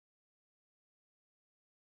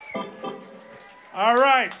All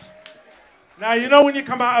right. Now, you know when you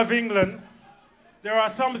come out of England, there are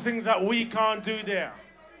some things that we can't do there.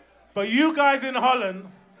 But you guys in Holland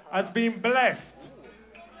have been blessed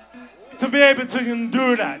to be able to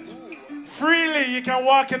do that. Freely, you can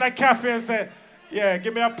walk in a cafe and say, yeah,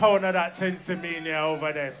 give me a pound of that sensimania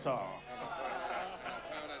over there, sir.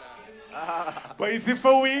 But you see,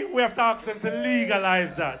 for we have to ask them to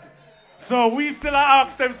legalize that. So we still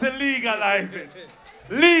ask them to legalize it.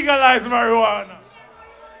 Legalize marijuana.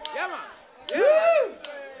 Yeah, man. Yeah.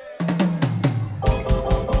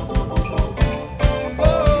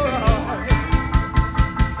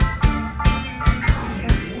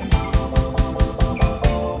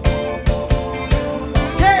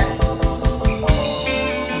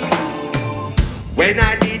 When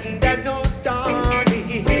I didn't have no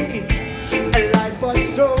money, life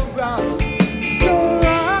was so rough, so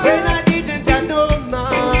rough. When I didn't have no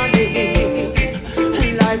money,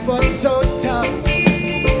 life was so tough.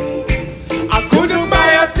 I couldn't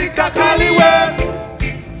buy a stick of Collie,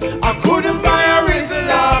 I couldn't buy a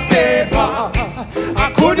rizzle of paper.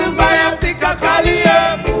 I couldn't buy a stick of Collie,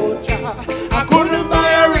 I couldn't buy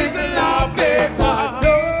a rizzle of paper.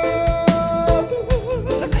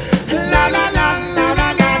 La la la.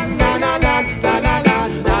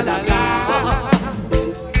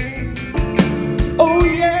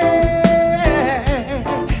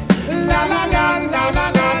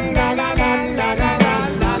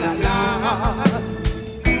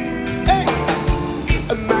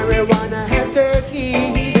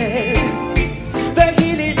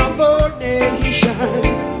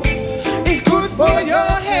 It's good for your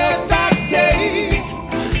health, I say.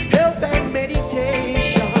 Health and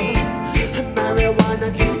meditation.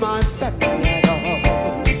 Marijuana keeps my family at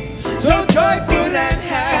all so joyful and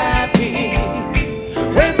happy.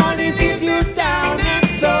 When money leaves you down and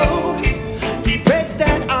so depressed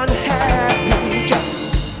and unhappy,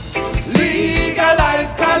 just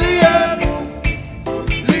legalize Collie,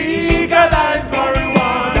 legalize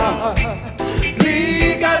marijuana,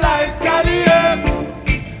 legalize Collie.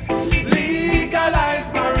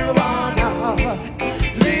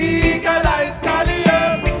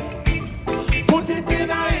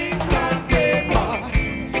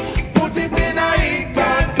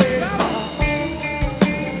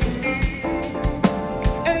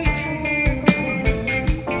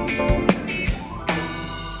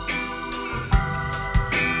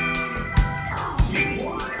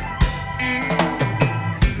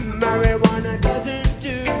 Marijuana doesn't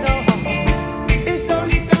do no harm. It's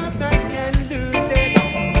only government can lose them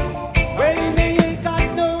when they ain't got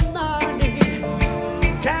no money.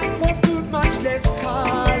 Can't for food, much less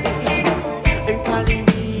Collie. And Collie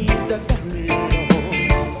need the family at home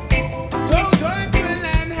so joyful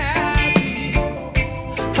and happy.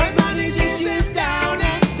 Her money is lived down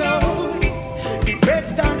and so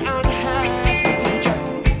depressed and unhappy. Just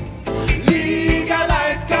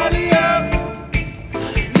legalize Collie.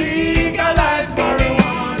 Legalize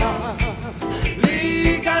marijuana,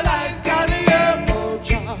 legalize Collie,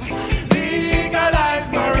 legalize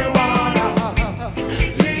marijuana,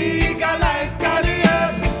 legalize Collie,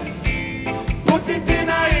 put it in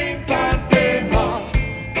a ink and paper,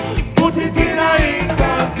 put it in a ink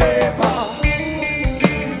and paper.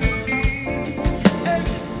 Hey,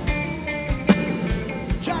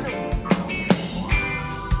 Johnny.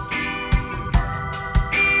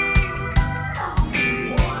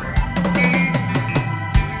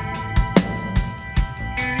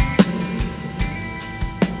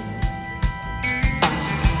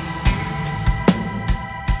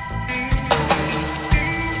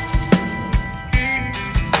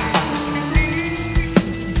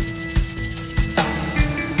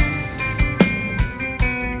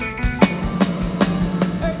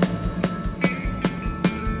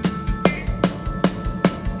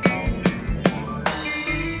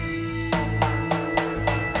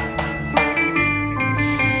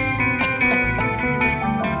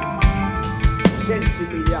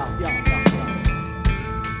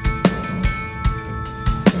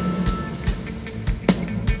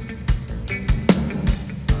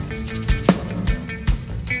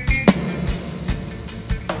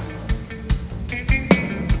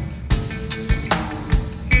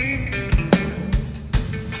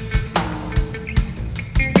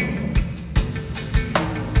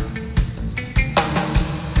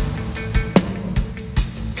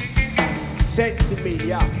 Sexy me,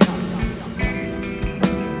 yeah.